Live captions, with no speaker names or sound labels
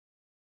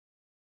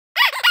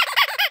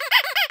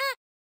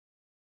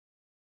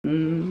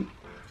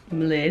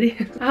lady.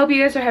 I hope you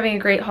guys are having a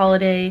great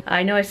holiday.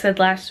 I know I said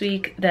last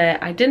week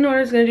that I didn't know what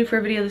I was gonna do for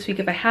a video this week.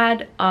 If I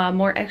had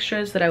more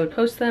extras that I would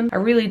post them. I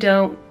really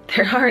don't.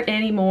 There aren't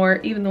any more.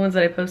 Even the ones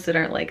that I posted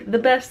aren't like the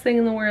best thing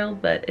in the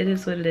world, but it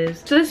is what it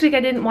is. So this week I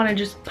didn't want to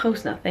just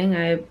post nothing.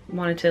 I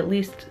wanted to at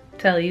least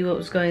tell you what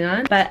was going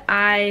on. But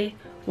I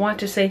want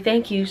to say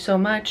thank you so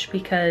much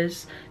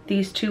because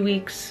these 2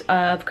 weeks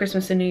of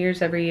Christmas and New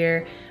Year's every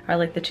year are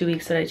like the 2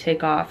 weeks that I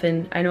take off.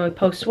 And I know I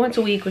post once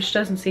a week, which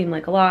doesn't seem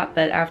like a lot,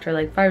 but after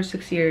like 5 or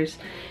 6 years,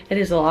 it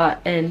is a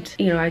lot. And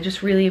you know, I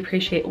just really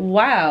appreciate,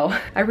 wow,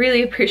 I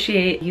really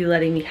appreciate you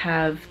letting me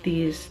have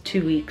these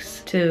 2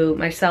 weeks to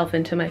myself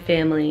and to my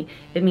family.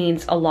 It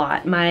means a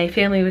lot. My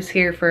family was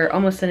here for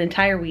almost an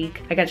entire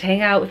week. I got to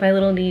hang out with my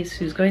little niece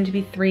who's going to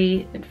be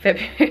 3 in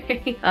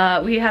February.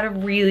 We had a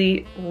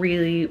really,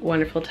 really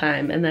wonderful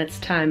time, and that's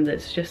time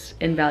that's just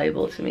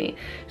invaluable to me.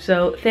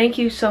 So thank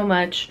you so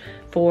much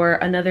for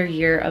another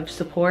year of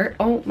support.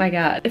 Oh my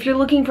god. If you're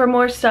looking for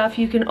more stuff,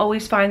 you can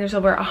always find, there's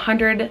over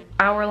 100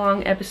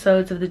 hour-long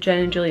episodes of the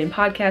Jenna Julien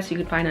podcast you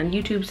can find on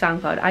YouTube,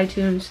 SoundCloud,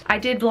 iTunes. I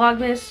did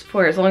Vlogmas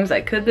for as long as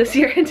I could this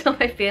year until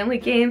my family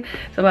came.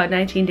 So about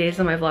 19 days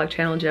on my vlog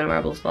channel,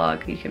 JennaMarbles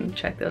vlog. You can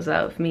check those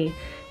out with me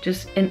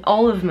just in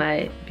all of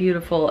my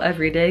beautiful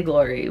everyday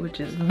glory, which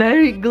is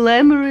very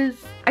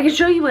glamorous. I can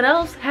show you what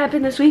else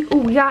happened this week. Oh,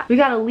 we got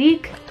a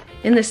leak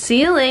in the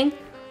ceiling.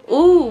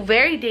 Ooh,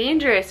 very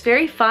dangerous,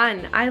 very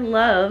fun. I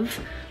love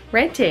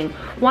renting.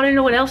 Want to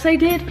know what else I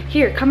did?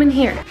 Here, come in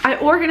here. I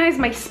organized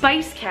my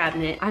spice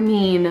cabinet. I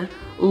mean,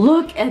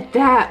 look at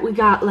that. We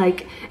got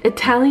like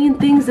Italian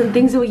things and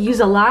things that we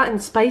use a lot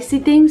and spicy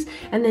things,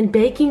 and then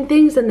baking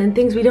things, and then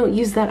things we don't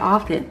use that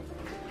often.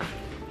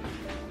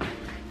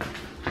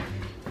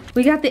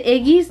 We got the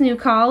Iggy's new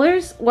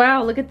collars.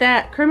 Wow, look at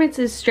that. Kermit's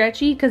is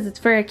stretchy because it's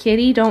for a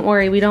kitty. Don't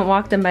worry, we don't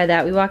walk them by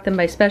that. We walk them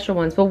by special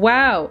ones. But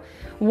wow,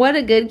 what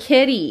a good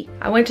kitty.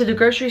 I went to the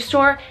grocery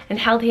store and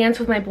held hands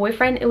with my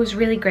boyfriend. It was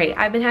really great.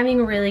 I've been having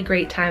a really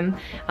great time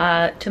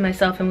to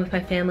myself and with my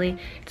family.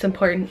 It's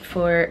important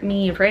for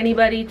me and for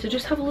anybody to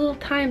just have a little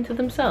time to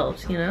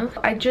themselves, you know?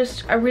 I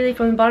really,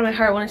 from the bottom of my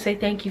heart, want to say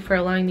thank you for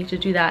allowing me to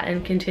do that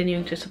and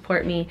continuing to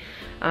support me.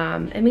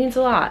 It means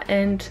a lot.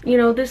 And you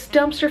know, this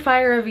dumpster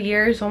fire of a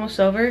year is almost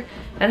over,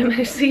 and I'm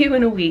gonna see you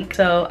in a week.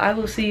 So I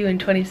will see you in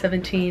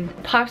 2017.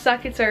 Pop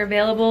sockets are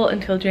available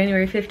until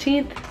January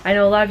 15th. I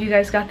know a lot of you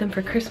guys got them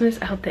for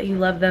Christmas. I hope that you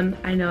love them.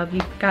 I know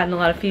I've gotten a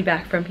lot of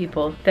feedback from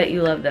people that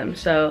you love them,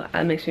 so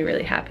that makes me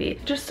really happy.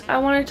 I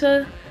wanted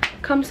to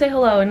come say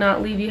hello and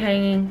not leave you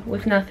hanging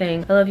with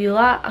nothing. I love you a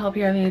lot. I hope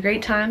you're having a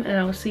great time, and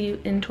I will see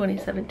you in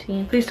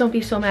 2017. Please don't be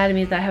so mad at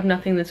me that I have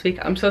nothing this week.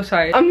 I'm so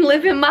sorry. I'm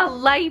living my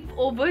life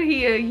over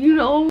here, you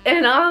know,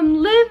 and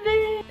I'm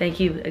living. Thank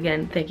you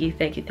again. Thank you,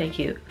 thank you, thank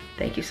you.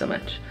 Thank you so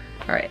much.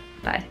 All right,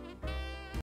 bye.